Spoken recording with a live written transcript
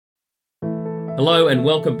Hello and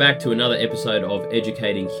welcome back to another episode of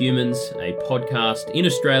Educating Humans, a podcast in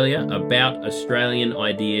Australia about Australian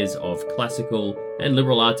ideas of classical and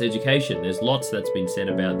liberal arts education. There's lots that's been said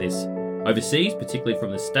about this overseas, particularly from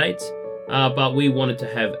the States, but we wanted to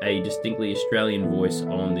have a distinctly Australian voice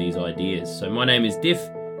on these ideas. So my name is Diff,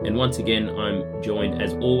 and once again I'm joined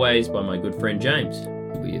as always by my good friend James.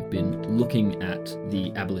 We have been looking at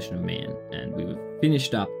the Abolition of Man, and we were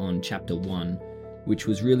finished up on chapter 1, which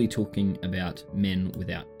was really talking about men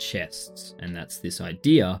without chests. And that's this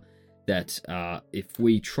idea that if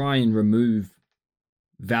we try and remove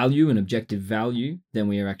value and objective value, then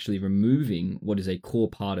we are actually removing what is a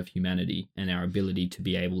core part of humanity and our ability to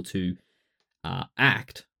be able to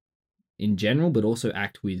act in general, but also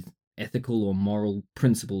act with ethical or moral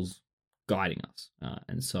principles guiding us.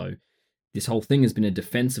 And so this whole thing has been a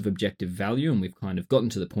defense of objective value, and we've kind of gotten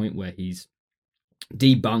to the point where he's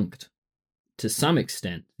debunked to some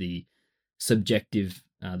extent the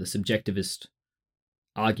subjectivist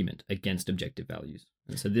argument against objective values.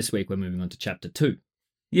 And so this week we're moving on to chapter 2.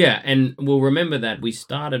 Yeah, and we'll remember that we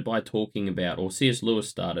started by talking about, or C.S. Lewis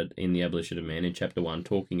started in The Abolition of Man in chapter 1,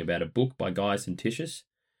 talking about a book by Gaius and Titius,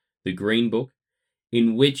 the Green Book,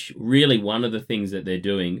 in which really one of the things that they're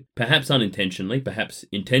doing, perhaps unintentionally, perhaps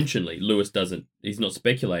intentionally, he's not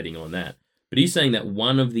speculating on that, but he's saying that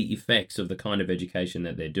one of the effects of the kind of education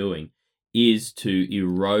that they're doing is to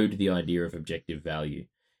erode the idea of objective value.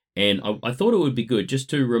 And I thought it would be good just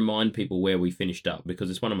to remind people where we finished up, because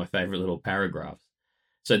it's one of my favorite little paragraphs.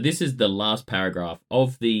 So this is the last paragraph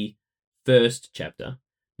of the first chapter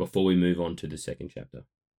before we move on to the second chapter.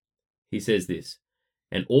 He says this: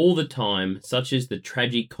 "And all the time, such is the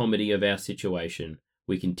tragic comedy of our situation,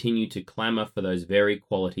 we continue to clamour for those very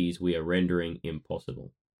qualities we are rendering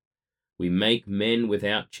impossible. We make men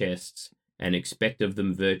without chests and expect of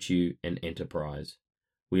them virtue and enterprise.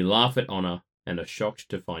 We laugh at honour and are shocked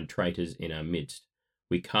to find traitors in our midst.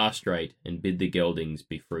 We castrate and bid the geldings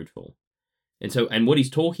be fruitful." And what he's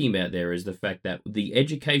talking about there is the fact that the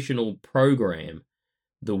educational program,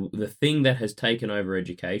 the thing that has taken over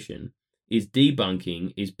education, is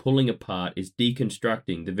debunking, is pulling apart, is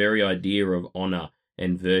deconstructing the very idea of honour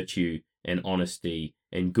and virtue and honesty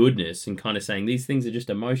and goodness, and kind of saying these things are just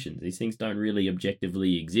emotions. These things don't really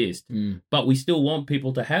objectively exist. But we still want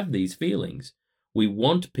people to have these feelings. We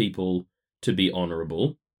want people to be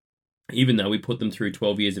honourable, even though we put them through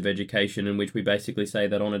 12 years of education in which we basically say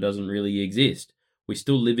that honour doesn't really exist. We're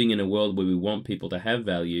still living in a world where we want people to have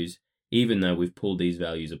values, even though we've pulled these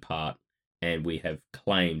values apart and we have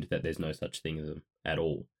claimed that there's no such thing as them at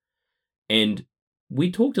all. And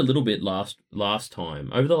we talked a little bit last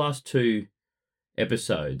time, over the last 2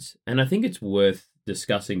 episodes, and I think it's worth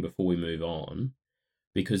discussing before we move on,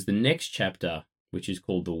 because the next chapter, which is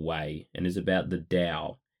called The Way, and is about the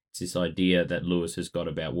Tao, it's this idea that Lewis has got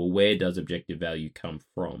about, well, where does objective value come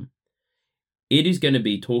from? It is going to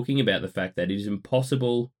be talking about the fact that it is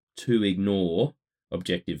impossible to ignore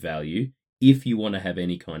objective value if you want to have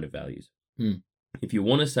any kind of values. If you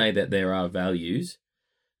want to say that there are values,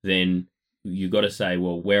 then you've got to say,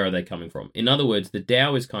 well, where are they coming from? In other words, the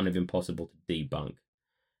Tao is kind of impossible to debunk.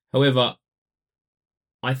 However,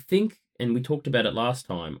 I think, and we talked about it last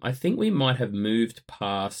time, I think we might have moved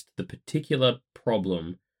past the particular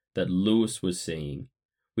problem that Lewis was seeing,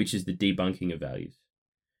 which is the debunking of values.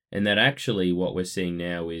 And that actually what we're seeing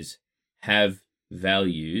now is have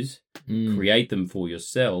values, create them for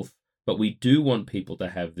yourself, but we do want people to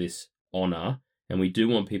have this honour, and we do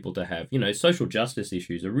want people to have, social justice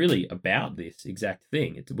issues are really about this exact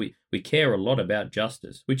thing. We care a lot about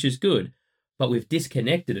justice, which is good, but we've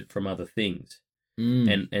disconnected it from other things.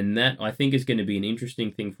 And that, I think, is going to be an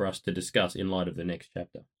interesting thing for us to discuss in light of the next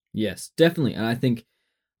chapter. Yes, definitely. And I think,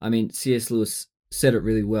 C.S. Lewis said it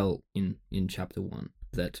really well in chapter 1,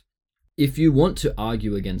 that if you want to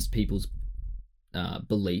argue against people's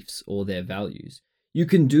beliefs or their values, you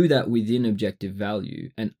can do that within objective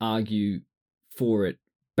value and argue for it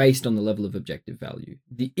based on the level of objective value.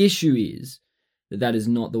 The issue is that is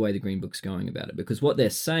not the way the Green Book's going about it, because what they're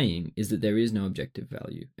saying is that there is no objective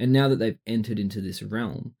value. And now that they've entered into this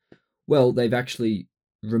realm, well, they've actually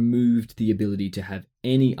removed the ability to have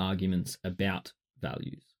any arguments about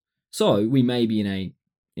values. So we may be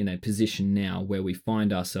in a position now where we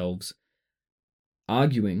find ourselves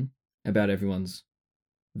arguing about everyone's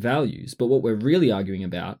values, but what we're really arguing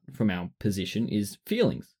about from our position is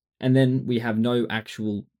feelings. And then we have no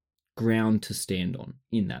actual ground to stand on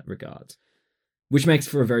in that regards, which makes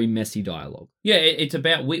for a very messy dialogue. Yeah, it's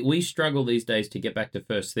about, we struggle these days to get back to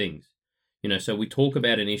first things. So we talk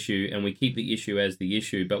about an issue and we keep the issue as the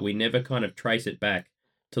issue, but we never kind of trace it back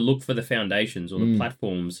to look for the foundations or the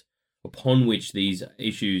platforms upon which these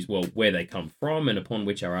issues, well, where they come from and upon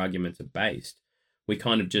which our arguments are based. We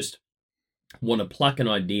kind of just want to pluck an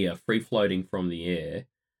idea free floating from the air,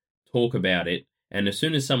 talk about it, and as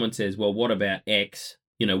soon as someone says, well, what about X,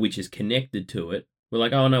 which is connected to it, we're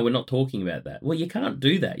like, oh no, we're not talking about that. Well, you can't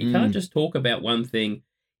do that. You can't just talk about one thing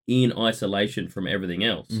in isolation from everything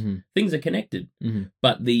else. Things are connected.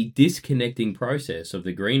 But the disconnecting process of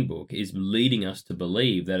the Green Book is leading us to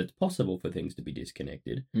believe that it's possible for things to be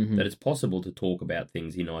disconnected, that it's possible to talk about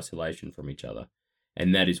things in isolation from each other.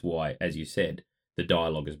 And that is why, as you said, the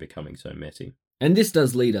dialogue is becoming so messy. And this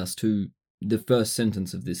does lead us to the first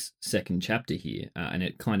sentence of this second chapter here, and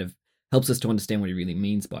it kind of helps us to understand what he really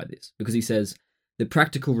means by this, because he says, the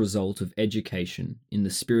practical result of education in the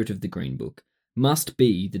spirit of the Green Book must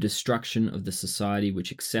be the destruction of the society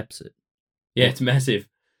which accepts it. Yeah, it's massive.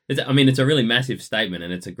 It's a really massive statement,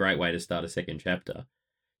 and it's a great way to start a second chapter.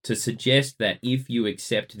 To suggest that if you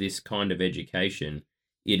accept this kind of education,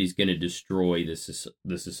 it is going to destroy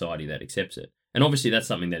the society that accepts it. And obviously that's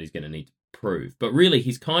something that he's going to need to prove. But really,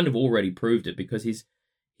 he's kind of already proved it, because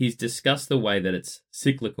he's discussed the way that it's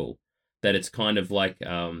cyclical, that it's kind of like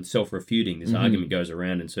self-refuting. This argument goes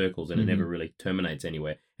around in circles and it never really terminates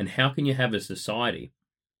anywhere. And how can you have a society,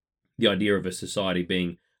 the idea of a society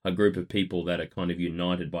being a group of people that are kind of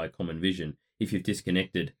united by a common vision, if you've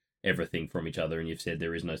disconnected everything from each other and you've said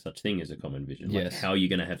there is no such thing as a common vision? Like, how are you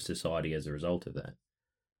going to have society as a result of that?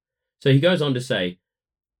 So he goes on to say,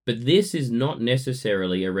 but this is not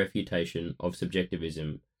necessarily a refutation of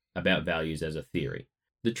subjectivism about values as a theory.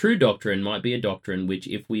 The true doctrine might be a doctrine which,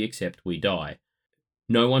 if we accept, we die.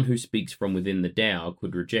 No one who speaks from within the Tao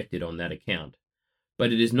could reject it on that account.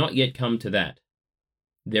 But it has not yet come to that.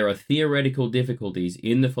 There are theoretical difficulties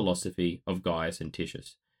in the philosophy of Gaius and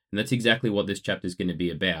Titius. And that's exactly what this chapter is going to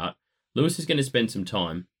be about. Lewis is going to spend some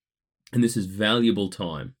time, and this is valuable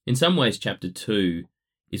time. In some ways, chapter 2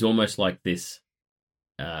 is almost like this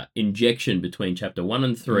injection between chapter 1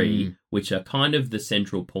 and 3, which are kind of the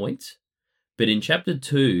central points. But in chapter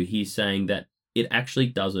 2, he's saying that it actually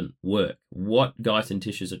doesn't work. What Gaius and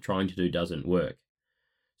Titius are trying to do doesn't work.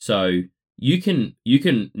 So you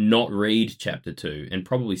can not read chapter 2 and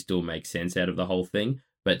probably still make sense out of the whole thing,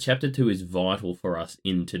 but chapter 2 is vital for us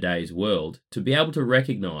in today's world to be able to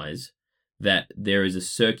recognize that there is a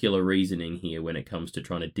circular reasoning here when it comes to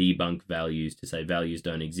trying to debunk values, to say values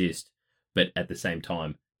don't exist, but at the same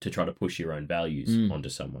time to try to push your own values onto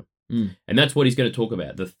someone. And that's what he's going to talk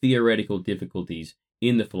about, the theoretical difficulties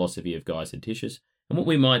in the philosophy of Gaius and Titius. And what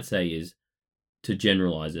we might say is, to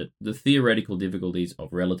generalize it, the theoretical difficulties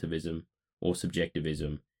of relativism or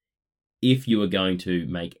subjectivism, if you are going to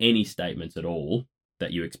make any statements at all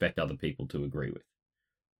that you expect other people to agree with.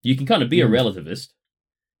 You can kind of be a relativist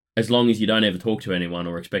as long as you don't ever talk to anyone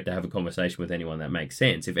or expect to have a conversation with anyone that makes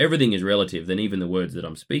sense. If everything is relative, then even the words that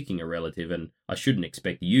I'm speaking are relative, and I shouldn't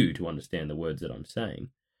expect you to understand the words that I'm saying.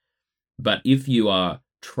 But if you are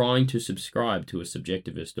trying to subscribe to a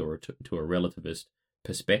subjectivist or to a relativist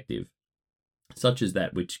perspective, such as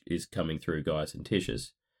that which is coming through Gaius and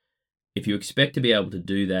Titius, if you expect to be able to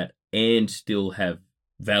do that and still have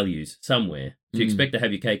values somewhere, if you expect to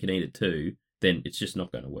have your cake and eat it too, then it's just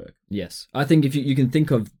not going to work. Yes. I think if you can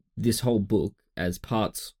think of this whole book as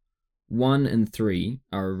parts 1 and 3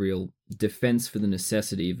 are a real defense for the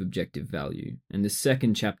necessity of objective value. And the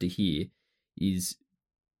second chapter here is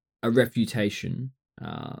a refutation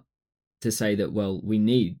to say that, well, we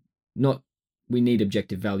need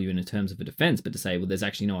objective value in terms of a defense, but to say, well, there's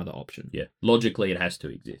actually no other option. Yeah, logically it has to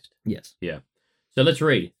exist. Yes. Yeah. So let's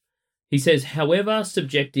read. He says, however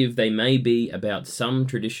subjective they may be about some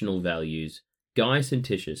traditional values, Gaius and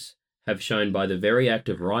Titius have shown by the very act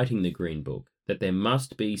of writing the Green Book that there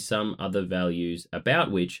must be some other values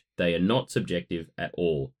about which they are not subjective at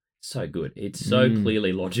all. So good. It's so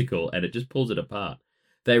clearly logical, and it just pulls it apart.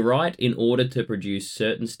 They write in order to produce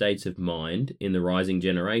certain states of mind in the rising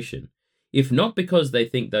generation, if not because they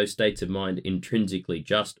think those states of mind intrinsically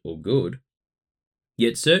just or good,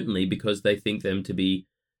 yet certainly because they think them to be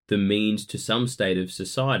the means to some state of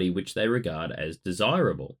society which they regard as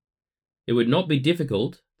desirable. It would not be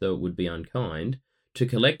difficult, though it would be unkind, to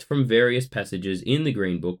collect from various passages in the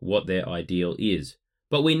Green Book what their ideal is,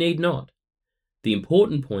 but we need not. The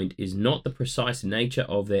important point is not the precise nature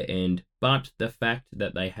of their end, but the fact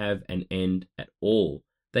that they have an end at all.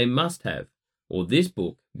 They must have, or this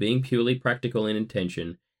book, being purely practical in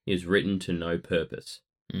intention, is written to no purpose.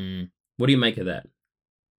 What do you make of that?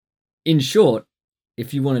 In short,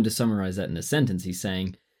 if you wanted to summarize that in a sentence, he's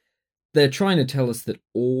saying they're trying to tell us that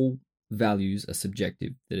all values are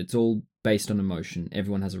subjective, that it's all based on emotion,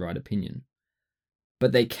 everyone has a right opinion.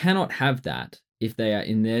 But they cannot have that if they are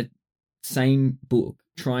in their same book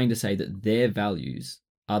trying to say that their values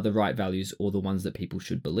are the right values or the ones that people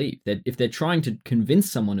should believe. That if they're trying to convince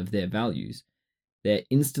someone of their values, they're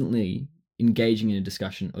instantly engaging in a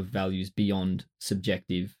discussion of values beyond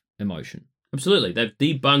subjective emotion. Absolutely. They've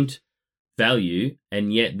debunked value,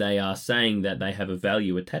 and yet they are saying that they have a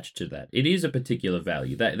value attached to that. It is a particular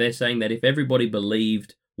value. They're saying that if everybody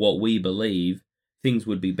believed what we believe, things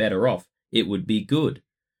would be better off. It would be good.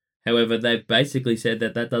 However, they've basically said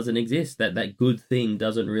that that doesn't exist, that good thing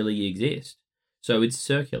doesn't really exist. So it's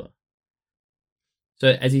circular. So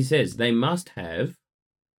as he says, they must have,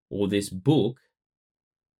 or this book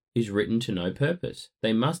is written to no purpose.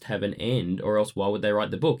 They must have an end, or else why would they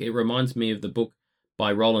write the book? It reminds me of the book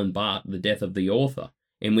by Roland Barthes, The Death of the Author,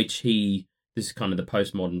 in which this is kind of the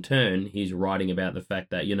postmodern turn, he's writing about the fact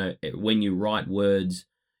that, when you write words,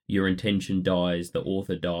 your intention dies, the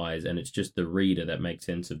author dies, and it's just the reader that makes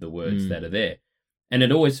sense of the words that are there. And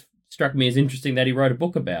it always struck me as interesting that he wrote a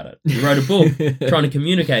book about it. He wrote a book trying to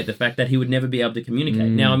communicate the fact that he would never be able to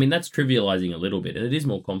communicate. Now, I mean, that's trivializing a little bit, and it is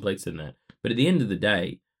more complex than that. But at the end of the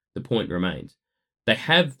day, the point remains. They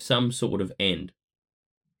have some sort of end.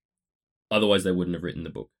 Otherwise, they wouldn't have written the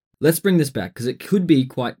book. Let's bring this back, because it could be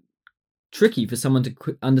quite tricky for someone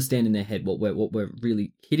to understand in their head what we're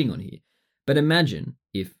really hitting on here. But imagine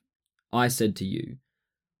if I said to you,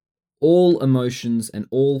 all emotions and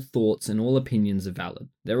all thoughts and all opinions are valid.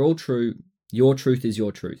 They're all true. Your truth is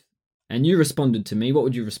your truth. And you responded to me. What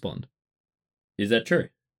would you respond? Is that true?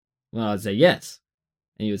 Well, I'd say yes.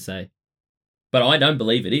 And you would say... But I don't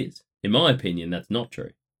believe it is. In my opinion, that's not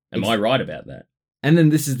true. Am I right about that? And then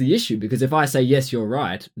this is the issue, because if I say yes, you're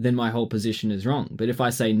right, then my whole position is wrong. But if I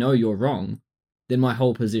say no, you're wrong, then my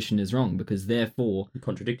whole position is wrong, because therefore... You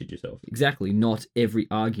contradicted yourself. Exactly. Not every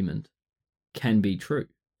argument can be true.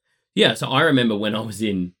 Yeah, so I remember when I was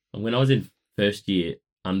in first year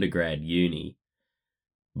undergrad uni,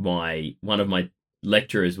 one of my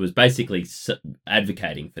lecturers was basically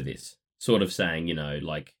advocating for this, sort of saying,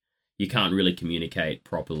 you can't really communicate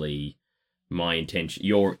properly. My intentions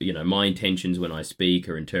when I speak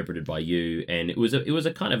are interpreted by you, and it was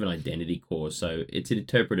a kind of an identity course. So it's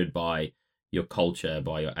interpreted by your culture,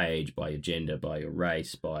 by your age, by your gender, by your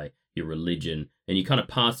race, by your religion, and you kind of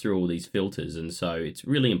pass through all these filters, and so it's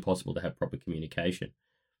really impossible to have proper communication.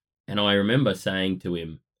 And I remember saying to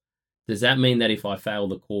him, does that mean that if I fail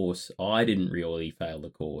the course, I didn't really fail the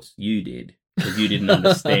course? You did, because you didn't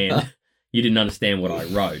understand. You didn't understand what I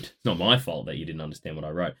wrote. It's not my fault that you didn't understand what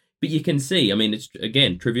I wrote. But you can see, I mean, it's,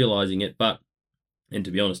 again, trivializing it, and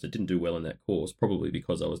to be honest, I didn't do well in that course, probably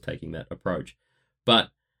because I was taking that approach.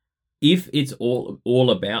 But if it's all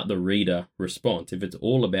about the reader response, if it's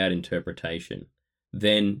all about interpretation,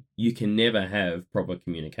 then you can never have proper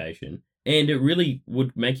communication. And it really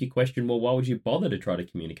would make you question, well, why would you bother to try to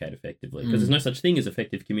communicate effectively? Because there's no such thing as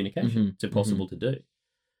effective communication. It's impossible to do.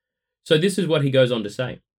 So this is what he goes on to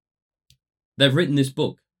say. They've written this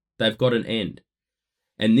book. They've got an end.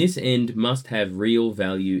 And this end must have real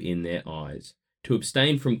value in their eyes. To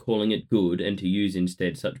abstain from calling it good and to use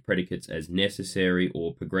instead such predicates as necessary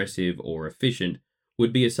or progressive or efficient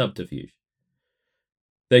would be a subterfuge.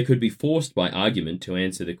 They could be forced by argument to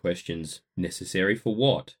answer the questions necessary for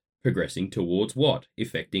what, progressing towards what,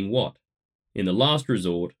 effecting what. In the last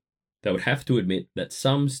resort, they would have to admit that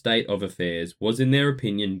some state of affairs was in their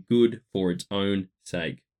opinion good for its own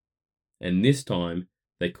sake. And this time,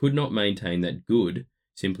 they could not maintain that good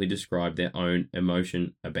simply described their own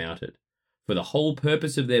emotion about it. For the whole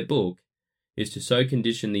purpose of their book is to so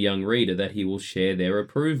condition the young reader that he will share their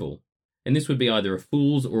approval. And this would be either a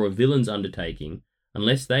fool's or a villain's undertaking,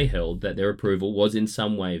 unless they held that their approval was in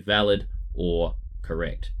some way valid or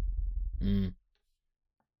correct.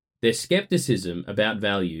 Their skepticism about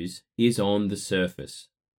values is on the surface.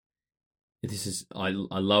 I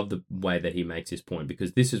love the way that he makes this point,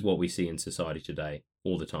 because this is what we see in society today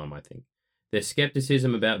all the time, I think. Their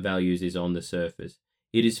skepticism about values is on the surface.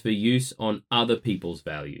 It is for use on other people's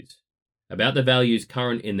values. About the values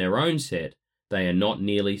current in their own set, they are not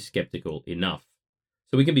nearly skeptical enough.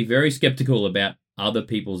 So we can be very skeptical about other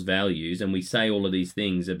people's values, and we say all of these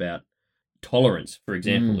things about tolerance, for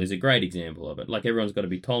example, is a great example of it. Like, everyone's got to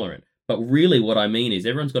be tolerant. But really what I mean is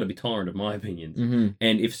everyone's got to be tolerant of my opinions.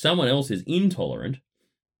 And if someone else is intolerant,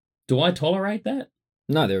 do I tolerate that?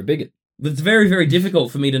 No, they're a bigot. It's very, very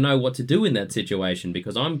difficult for me to know what to do in that situation,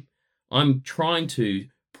 because I'm trying to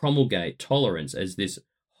promulgate tolerance as this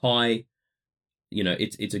high,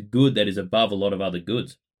 it's a good that is above a lot of other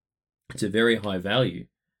goods. It's a very high value.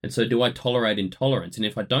 And so do I tolerate intolerance? And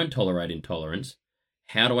if I don't tolerate intolerance,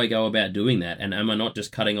 how do I go about doing that? And am I not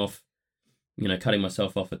just cutting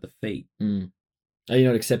myself off at the feet? Are you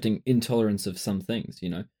not accepting intolerance of some things, you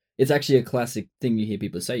know? It's actually a classic thing you hear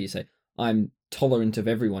people say. You say, I'm tolerant of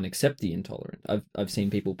everyone except the intolerant. I've seen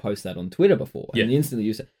people post that on Twitter before. Yeah. And instantly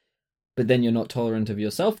you say, but then you're not tolerant of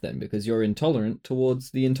yourself then, because you're intolerant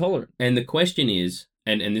towards the intolerant. And the question is,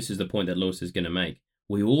 and this is the point that Lewis is going to make,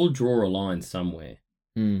 we all draw a line somewhere.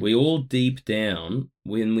 We all deep down,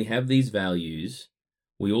 when we have these values,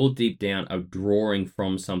 we all deep down are drawing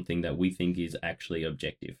from something that we think is actually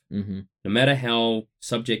objective. Mm-hmm. No matter how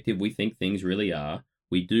subjective we think things really are,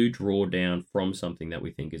 we do draw down from something that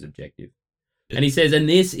we think is objective. And he says, and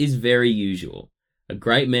this is very usual. A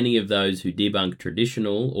great many of those who debunk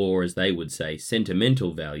traditional, or as they would say,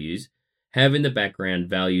 sentimental values, have in the background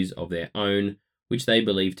values of their own, which they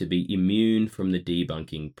believe to be immune from the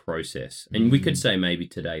debunking process. And we could say maybe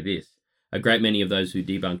today this. A great many of those who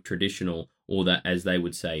debunk traditional, or that, as they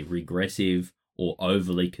would say, regressive, or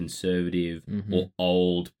overly conservative, or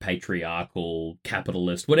old, patriarchal,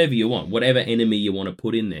 capitalist, whatever you want, whatever enemy you want to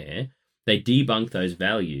put in there, they debunk those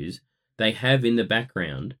values. They have in the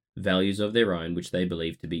background values of their own, which they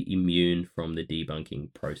believe to be immune from the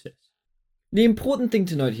debunking process. The important thing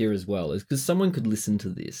to note here as well is because someone could listen to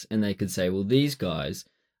this and they could say, well, these guys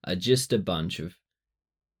are just a bunch of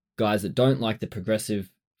guys that don't like the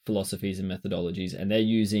progressive philosophies and methodologies, and they're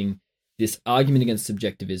using this argument against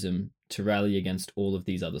subjectivism to rally against all of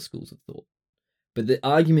these other schools of thought. But the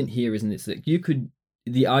argument here isn't this, that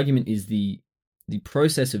the argument is the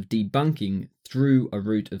process of debunking through a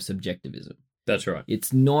route of subjectivism. That's right.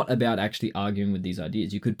 It's not about actually arguing with these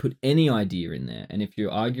ideas. You could put any idea in there, and if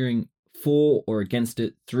you're arguing for or against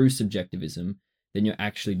it through subjectivism, then you're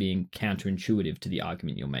actually being counterintuitive to the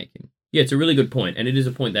argument you're making. Yeah, it's a really good point, and it is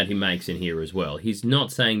a point that he makes in here as well. He's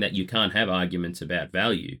not saying that you can't have arguments about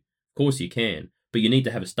value. Of course you can, but you need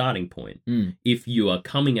to have a starting point. If you are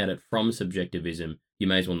coming at it from subjectivism, you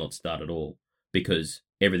may as well not start at all, because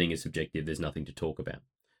everything is subjective, there's nothing to talk about.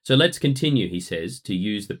 So let's continue, he says, to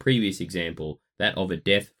use the previous example, that of a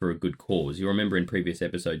death for a good cause. You remember in previous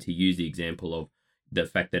episodes he used the example of the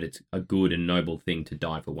fact that it's a good and noble thing to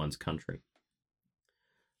die for one's country.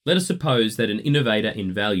 Let us suppose that an innovator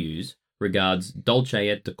in values regards dulce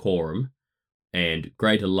et decorum and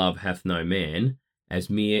greater love hath no man as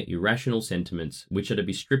mere irrational sentiments which are to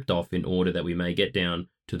be stripped off in order that we may get down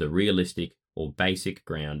to the realistic or basic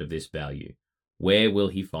ground of this value. Where will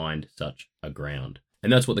he find such a ground?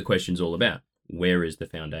 And that's what the question's all about. Where is the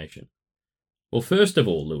foundation? Well, first of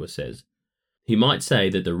all, Lewis says, he might say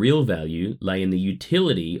that the real value lay in the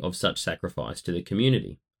utility of such sacrifice to the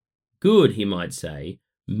community. Good, he might say,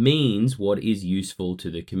 means what is useful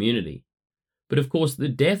to the community. But of course, the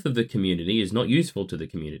death of the community is not useful to the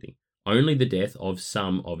community, only the death of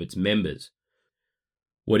some of its members.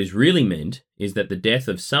 What is really meant is that the death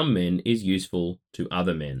of some men is useful to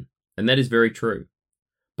other men, and that is very true.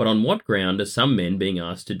 But on what ground are some men being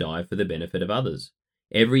asked to die for the benefit of others?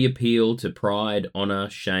 Every appeal to pride, honour,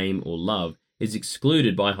 shame, or love is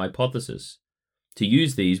excluded by hypothesis. To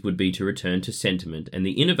use these would be to return to sentiment, and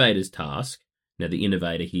the innovator's task, now the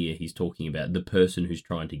innovator here, he's talking about the person who's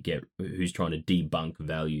trying to debunk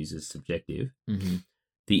values as subjective.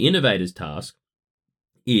 The innovator's task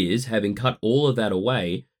is, having cut all of that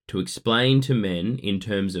away, to explain to men in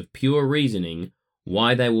terms of pure reasoning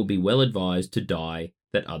why they will be well advised to die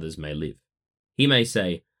that others may live. He may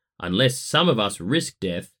say, unless some of us risk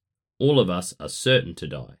death, all of us are certain to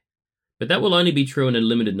die. But that will only be true in a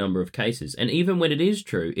limited number of cases, and even when it is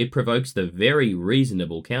true, it provokes the very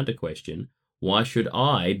reasonable counter-question, why should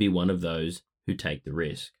I be one of those who take the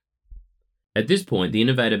risk? At this point, the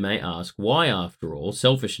innovator may ask why, after all,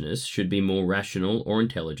 selfishness should be more rational or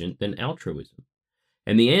intelligent than altruism.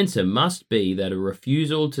 And the answer must be that a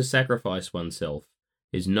refusal to sacrifice oneself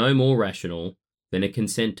is no more rational than a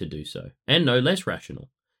consent to do so, and no less rational.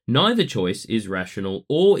 Neither choice is rational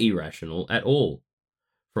or irrational at all.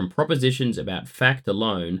 From propositions about fact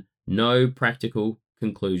alone, no practical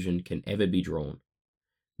conclusion can ever be drawn.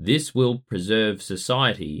 This will preserve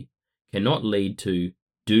society cannot lead to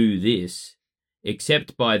do this,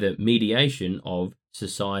 except by the mediation of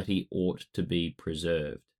society ought to be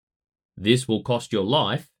preserved. This will cost your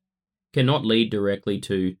life cannot lead directly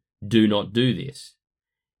to do not do this.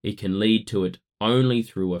 It can lead to it only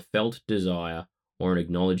through a felt desire or an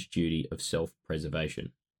acknowledged duty of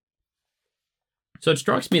self-preservation. So it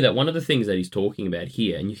strikes me that one of the things that he's talking about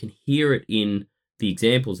here, and you can hear it in the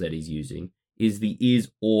examples that he's using, is the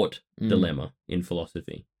is-ought dilemma in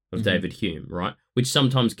philosophy of David Hume, right? Which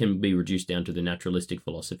sometimes can be reduced down to the naturalistic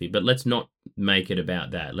philosophy, but let's not make it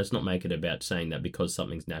about that. Let's not make it about saying that because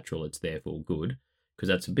something's natural, it's therefore good, because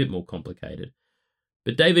that's a bit more complicated.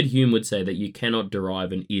 But David Hume would say that you cannot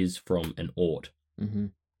derive an is from an ought. Mm-hmm.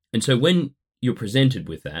 And so when you're presented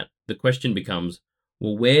with that, the question becomes,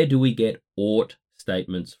 well, where do we get ought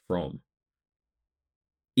statements from?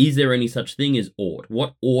 Is there any such thing as ought?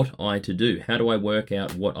 What ought I to do? How do I work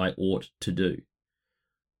out what I ought to do?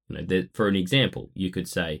 For an example, you could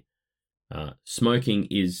say, smoking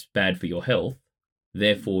is bad for your health,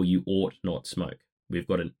 therefore you ought not smoke. We've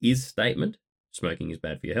got an is statement, smoking is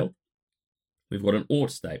bad for your health. We've got an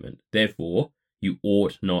ought statement, therefore you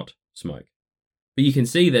ought not smoke. But you can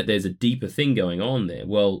see that there's a deeper thing going on there.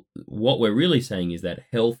 Well, what we're really saying is that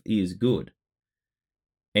health is good.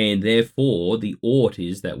 And therefore, the ought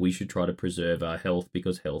is that we should try to preserve our health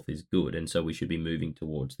because health is good, and so we should be moving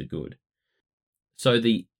towards the good. So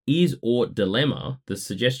the is-ought dilemma, the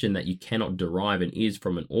suggestion that you cannot derive an is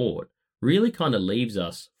from an ought, really kind of leaves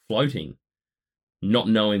us floating, not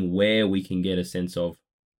knowing where we can get a sense of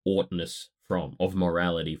oughtness from, of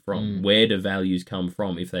morality from. Where do values come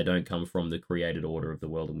from if they don't come from the created order of the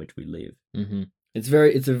world in which we live? Mm-hmm.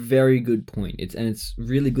 It's a very good point. It's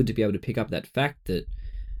really good to be able to pick up that fact that,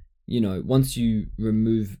 once you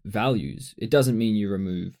remove values, it doesn't mean you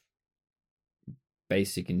remove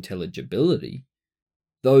basic intelligibility.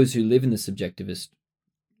 Those who live in the subjectivist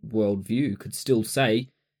worldview could still say,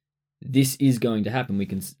 this is going to happen. We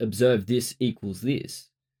can observe this equals this.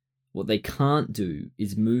 What they can't do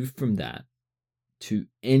is move from that to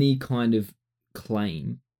any kind of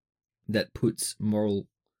claim that puts moral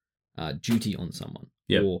duty on someone.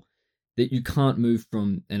 Yep. Or that you can't move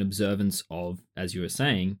from an observance of, as you were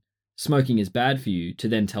saying, smoking is bad for you, to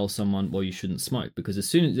then tell someone, well, you shouldn't smoke. Because as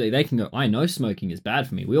soon as they can go, I know smoking is bad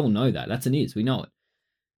for me. We all know that. That's an is. We know it.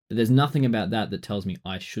 But there's nothing about that tells me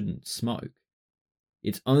I shouldn't smoke.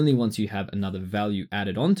 It's only once you have another value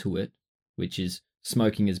added onto it, which is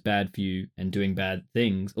smoking is bad for you and doing bad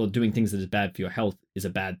things, or doing things that is bad for your health is a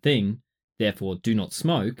bad thing, therefore do not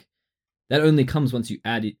smoke. That only comes once you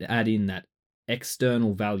add in that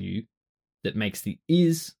external value that makes the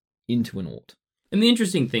is into an ought. And the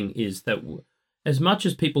interesting thing is that as much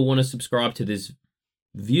as people want to subscribe to this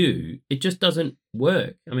view, it just doesn't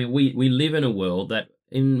work. I mean, we live in a world that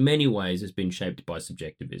in many ways has been shaped by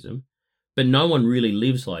subjectivism, but no one really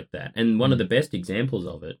lives like that. And one of the best examples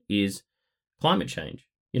of it is climate change.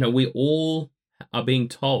 We all are being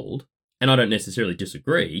told, and I don't necessarily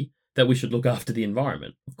disagree, that we should look after the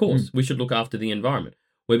environment. Of course, we should look after the environment.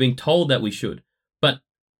 We're being told that we should. But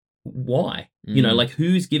why?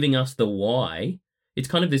 Who's giving us the why? It's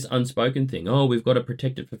kind of this unspoken thing. Oh, we've got to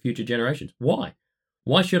protect it for future generations. Why?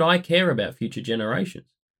 Why should I care about future generations?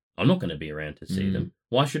 I'm not going to be around to see them.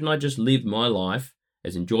 Why shouldn't I just live my life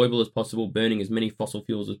as enjoyable as possible, burning as many fossil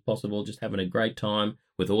fuels as possible, just having a great time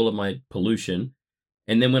with all of my pollution?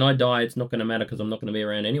 And then when I die, it's not going to matter because I'm not going to be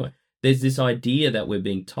around anyway. There's this idea that we're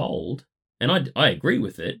being told, and I agree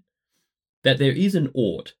with it, that there is an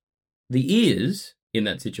ought. The is, in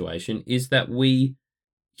that situation, is that we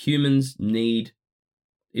humans need,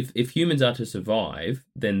 if humans are to survive,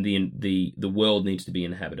 then the world needs to be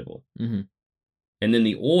inhabitable. Mm-hmm. And then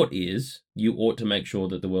the ought is, you ought to make sure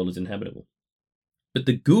that the world is inhabitable. But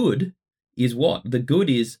the good is what? The good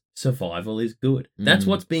is survival is good. That's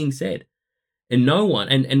what's being said. And no one,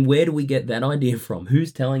 and where do we get that idea from?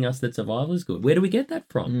 Who's telling us that survival is good? Where do we get that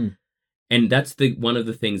from? And that's one of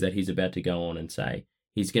the things that he's about to go on and say.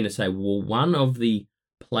 He's going to say, well, one of the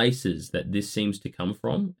places that this seems to come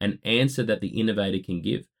from, an answer that the innovator can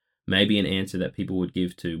give, maybe an answer that people would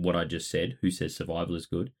give to what I just said, who says survival is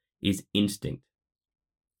good, is instinct.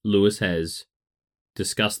 Lewis has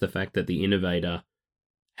discussed the fact that the innovator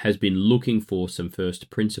has been looking for some first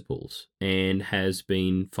principles and has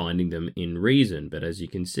been finding them in reason. But as you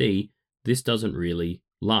can see, this doesn't really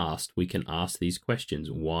last. We can ask these questions.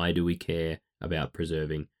 Why do we care about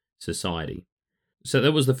preserving society? So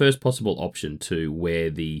that was the first possible option to where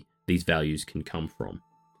these values can come from.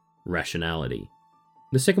 Rationality.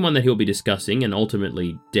 The second one that he'll be discussing and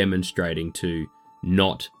ultimately demonstrating to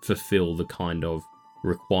not fulfill the kind of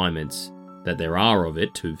requirements that there are of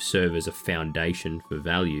it to serve as a foundation for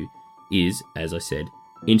value is, as I said,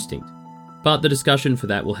 instinct. But the discussion for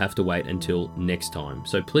that will have to wait until next time.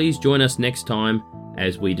 So please join us next time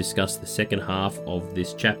as we discuss the second half of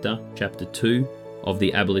this chapter, chapter 2 of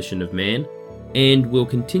the Abolition of Man, and we'll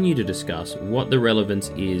continue to discuss what the relevance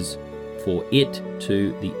is for it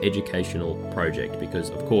to the educational project, because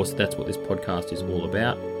of course that's what this podcast is all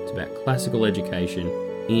about. It's about classical education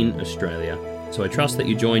in Australia. So I trust that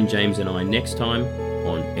you join James and I next time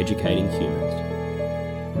on Educating Humans.